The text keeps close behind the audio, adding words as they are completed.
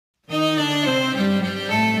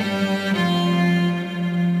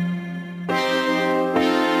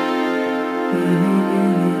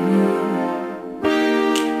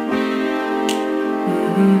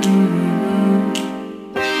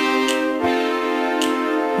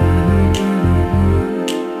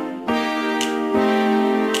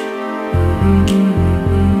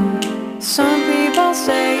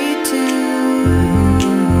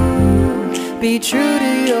Be true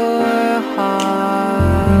to your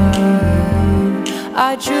heart.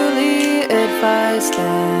 I truly advise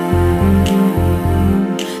them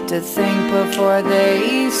to think before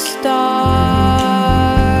they start.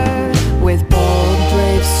 With bold,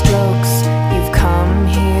 brave strokes, you've come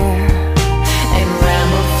here and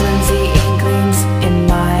rambled flimsy inklings in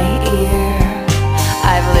my ear.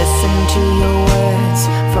 I've listened to your words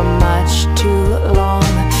for much too long.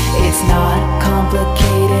 It's not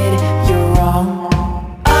complicated, you're wrong.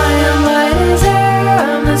 I am light as air,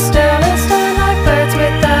 I'm the starless star, like birds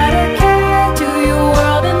without a care. To your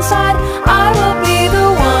world inside, I will be the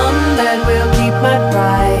one that will keep my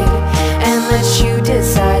pride and let you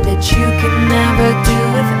decide that you can never do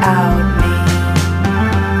without me.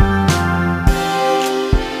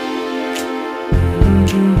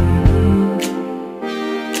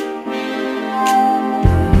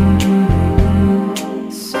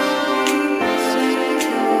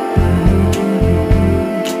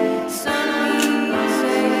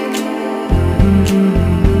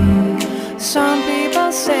 Some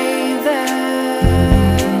people say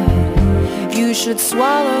that you should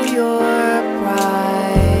swallow your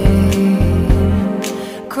pride,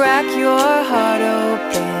 crack your heart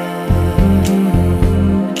open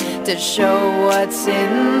to show what's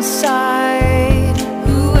inside.